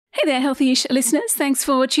Hey there, Healthy-ish listeners. Thanks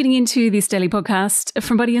for tuning into this daily podcast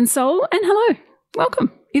from Body and Soul. And hello,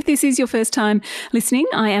 welcome. If this is your first time listening,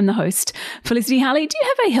 I am the host, Felicity Harley. Do you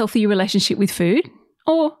have a healthy relationship with food?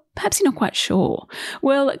 Or perhaps you're not quite sure.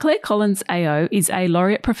 Well, Claire Collins AO is a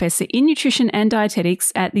laureate professor in nutrition and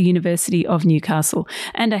dietetics at the University of Newcastle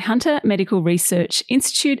and a Hunter Medical Research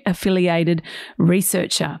Institute affiliated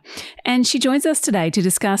researcher. And she joins us today to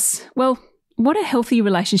discuss, what a healthy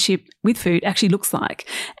relationship with food actually looks like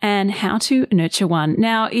and how to nurture one.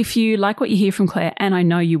 Now, if you like what you hear from Claire, and I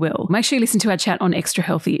know you will, make sure you listen to our chat on Extra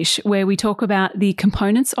Healthy-ish, where we talk about the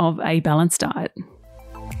components of a balanced diet.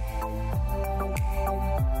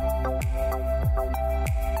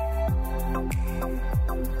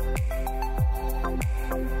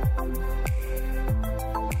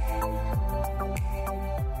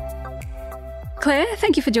 Claire,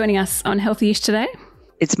 thank you for joining us on Healthy-ish today.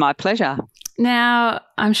 It's my pleasure. Now,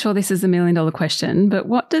 I'm sure this is a $1 million question, but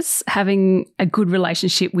what does having a good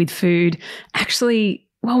relationship with food actually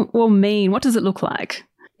mean? What does it look like?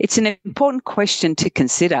 It's an important question to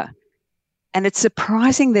consider. And it's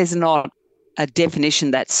surprising there's not a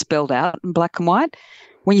definition that's spelled out in black and white.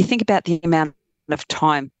 When you think about the amount of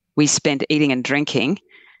time we spend eating and drinking,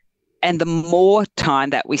 and the more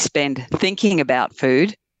time that we spend thinking about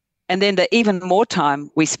food, and then the even more time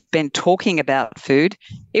we spend talking about food,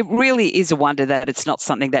 it really is a wonder that it's not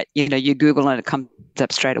something that, you Google and it comes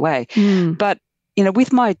up straight away. But,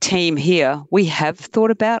 with my team here, we have thought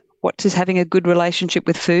about what does having a good relationship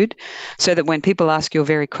with food, so that when people ask your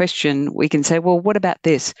very question, we can say, well, what about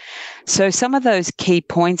this? So some of those key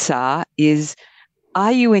points are you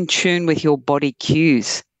in tune with your body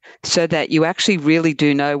cues so that you actually really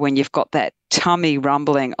do know when you've got that tummy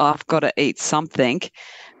rumbling, I've got to eat something,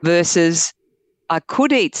 versus I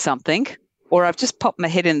could eat something, or I've just popped my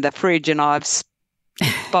head in the fridge and I've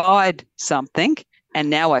spied something and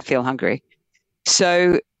now I feel hungry.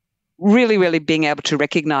 So really, really being able to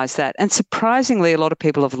recognize that. And surprisingly, a lot of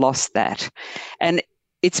people have lost that. And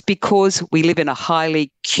it's because we live in a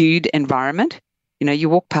highly cued environment. You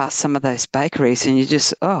walk past some of those bakeries and you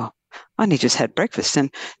just, I only just had breakfast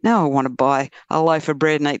and now I want to buy a loaf of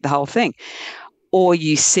bread and eat the whole thing. Or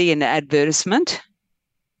you see an advertisement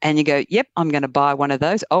and you go, yep, I'm going to buy one of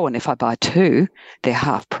those. Oh, and if I buy two, they're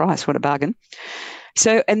half price. What a bargain.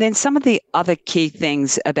 So, and then some of the other key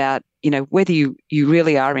things about, whether you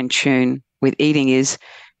really are in tune with eating is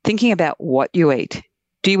thinking about what you eat.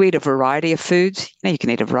 Do you eat a variety of foods? You can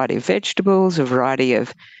eat a variety of vegetables, a variety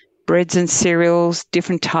of breads and cereals,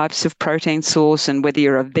 different types of protein source, and whether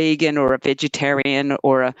you're a vegan or a vegetarian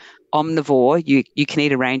or a omnivore, you can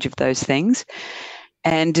eat a range of those things.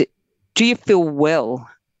 And do you feel well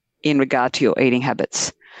in regard to your eating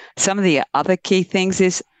habits? Some of the other key things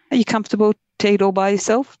is, are you comfortable to eat all by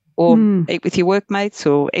yourself, or eat with your workmates,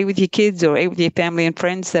 or eat with your kids, or eat with your family and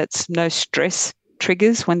friends? That's no stress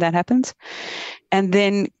triggers when that happens. And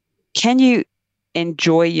then can you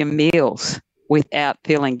enjoy your meals without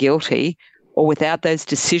feeling guilty, or without those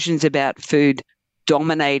decisions about food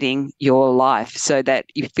dominating your life so that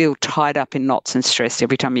you feel tied up in knots and stressed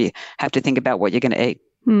every time you have to think about what you're going to eat?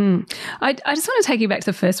 I just want to take you back to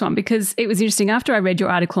the first one, because it was interesting. After I read your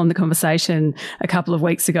article on The Conversation a couple of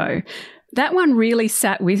weeks ago, that one really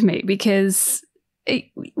sat with me, because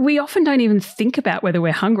we often don't even think about whether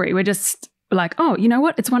we're hungry. We're just like, oh, you know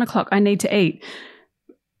what? It's 1 o'clock. I need to eat.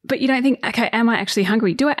 But you don't think, okay, am I actually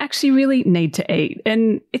hungry? Do I actually really need to eat?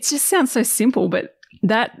 And it just sounds so simple, but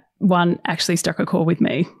that one actually struck a chord with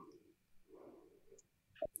me.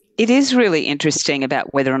 It is really interesting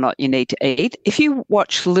about whether or not you need to eat. If you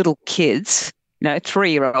watch little kids,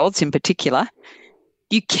 3-year-olds in particular,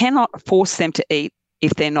 you cannot force them to eat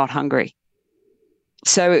if they're not hungry.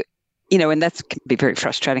 So, and that can be very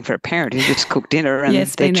frustrating for a parent who just cooked dinner and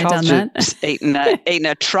yes, their child's just eaten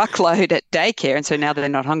a truckload at daycare, and so now they're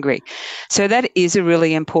not hungry. So that is a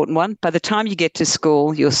really important one. By the time you get to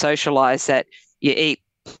school, you'll socialise that you eat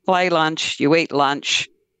play lunch, you eat lunch,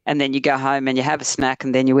 and then you go home and you have a snack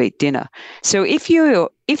and then you eat dinner. So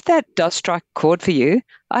if that does strike a chord for you,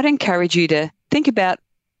 I'd encourage you to think about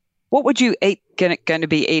what would you going to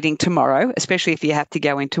be eating tomorrow, especially if you have to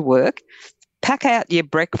go into work. Pack out your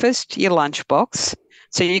breakfast, your lunchbox.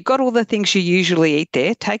 So you've got all the things you usually eat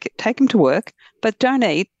there. Take them to work, but don't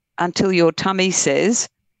eat until your tummy says,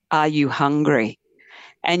 are you hungry?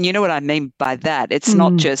 And you know what I mean by that? It's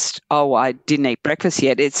not just, I didn't eat breakfast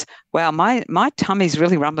yet. It's, wow, my tummy's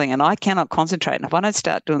really rumbling and I cannot concentrate. And if I don't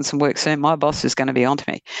start doing some work soon, my boss is going to be onto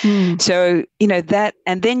me. So, that,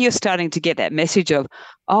 and then you're starting to get that message of,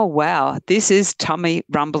 oh, wow, this is tummy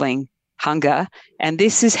rumbling hunger, and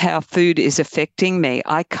this is how food is affecting me.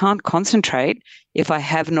 I can't concentrate if I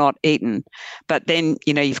have not eaten. But then,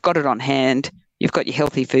 you've got it on hand. You've got your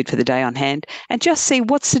healthy food for the day on hand, and just see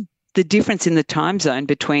what's the difference in the time zone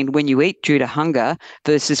between when you eat due to hunger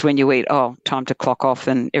versus when you eat, time to clock off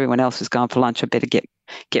and everyone else is going for lunch. I better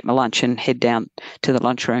get my lunch and head down to the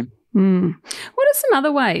lunchroom. What are some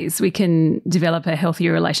other ways we can develop a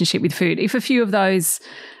healthier relationship with food? If a few of those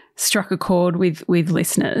struck a chord with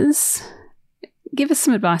listeners, give us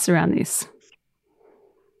some advice around this.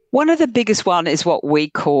 One of the biggest one is what we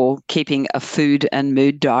call keeping a food and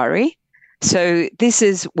mood diary. So this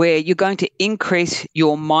is where you're going to increase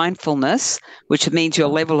your mindfulness, which means your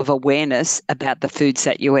level of awareness about the foods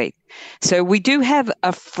that you eat. So we do have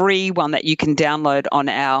a free one that you can download on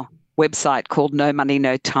our website called No Money,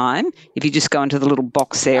 No Time. If you just go into the little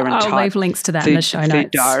box there and I'll leave links to that in the show notes.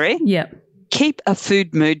 Food diary. Yep. Keep a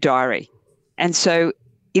food mood diary. And so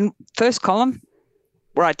in first column,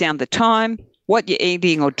 write down the time, what you're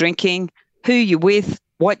eating or drinking, who you're with,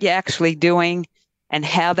 what you're actually doing, and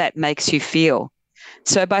how that makes you feel.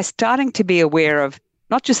 So by starting to be aware of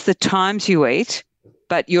not just the times you eat,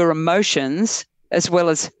 but your emotions, as well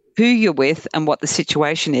as who you're with and what the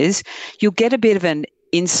situation is, you'll get a bit of an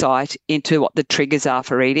insight into what the triggers are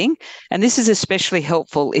for eating. And this is especially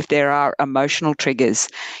helpful if there are emotional triggers.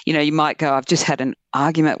 You might go, I've just had an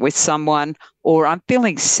argument with someone, or I'm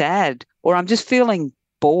feeling sad, or I'm just feeling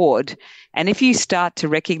bored. And if you start to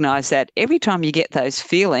recognize that every time you get those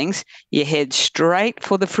feelings, you head straight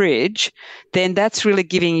for the fridge, then that's really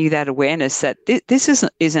giving you that awareness that this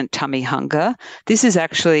isn't tummy hunger. This is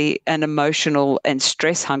actually an emotional and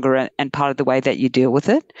stress hunger and part of the way that you deal with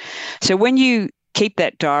it. So when you keep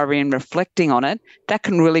that diary and reflecting on it, that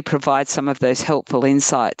can really provide some of those helpful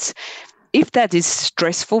insights. If that is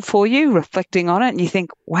stressful for you, reflecting on it, and you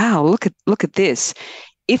think, wow, look at this.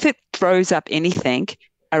 If it throws up anything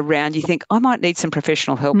around, you think, I might need some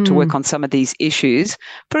professional help to work on some of these issues.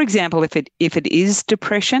 For example, if it is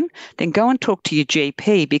depression, then go and talk to your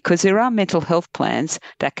GP, because there are mental health plans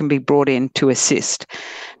that can be brought in to assist.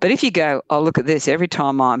 But if you go, look at this, every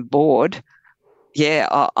time I'm bored,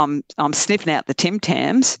 I'm sniffing out the Tim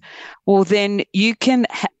Tams, well, then you can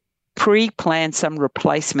pre-plan some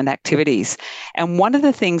replacement activities. And one of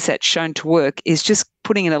the things that's shown to work is just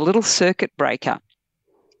putting in a little circuit breaker.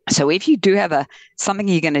 So if you do have something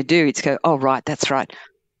you're going to do, it's go, oh, right, that's right.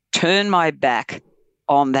 Turn my back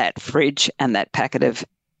on that fridge and that packet of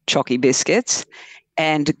Chocky biscuits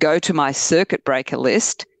and go to my circuit breaker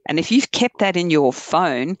list. And if you've kept that in your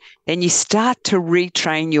phone, then you start to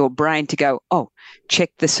retrain your brain to go, check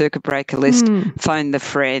the circuit breaker list, phone the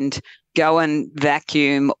friend, go and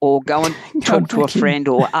vacuum, or go and talk to a friend,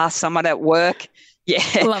 or ask someone at work. Yeah.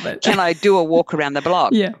 Love it. Can I do a walk around the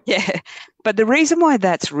block? Yeah. Yeah. But the reason why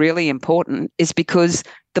that's really important is because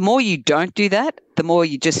the more you don't do that, the more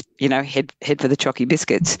you just, head for the Chocky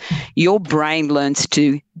biscuits, your brain learns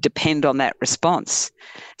to depend on that response.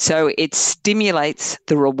 So it stimulates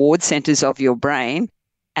the reward centers of your brain,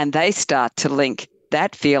 and they start to link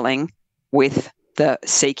that feeling with the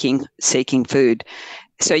seeking food.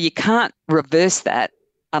 So you can't reverse that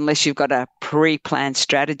unless you've got a pre-planned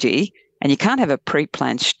strategy. And you can't have a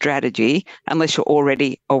pre-planned strategy unless you're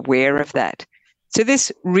already aware of that. So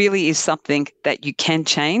this really is something that you can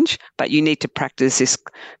change, but you need to practice this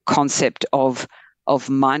concept of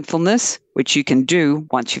mindfulness, which you can do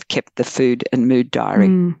once you've kept the food and mood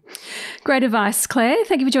diary. Great advice, Claire.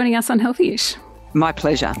 Thank you for joining us on Healthyish. My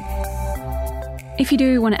pleasure. If you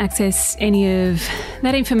do want to access any of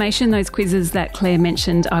that information, those quizzes that Claire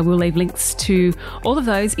mentioned, I will leave links to all of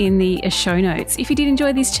those in the show notes. If you did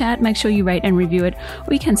enjoy this chat, make sure you rate and review it,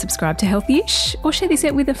 or you can subscribe to Healthyish or share this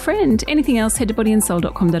out with a friend. Anything else, head to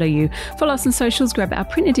bodyandsoul.com.au. Follow us on socials, grab our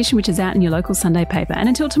print edition, which is out in your local Sunday paper. And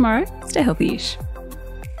until tomorrow, stay healthyish.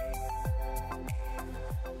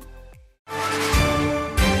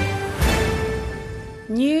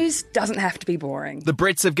 News doesn't have to be boring. The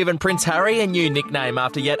Brits have given Prince Harry a new nickname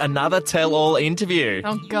after yet another tell-all interview.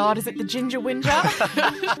 Oh God, is it the Ginger Whinger?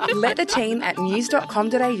 Let the team at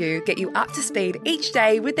news.com.au get you up to speed each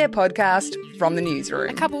day with their podcast, From the Newsroom.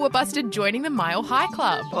 A couple were busted joining the Mile High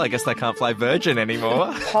Club. Well, I guess they can't fly Virgin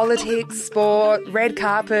anymore. Politics, sport, red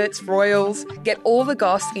carpets, royals. Get all the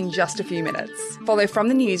goss in just a few minutes. Follow From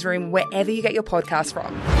the Newsroom wherever you get your podcasts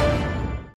from.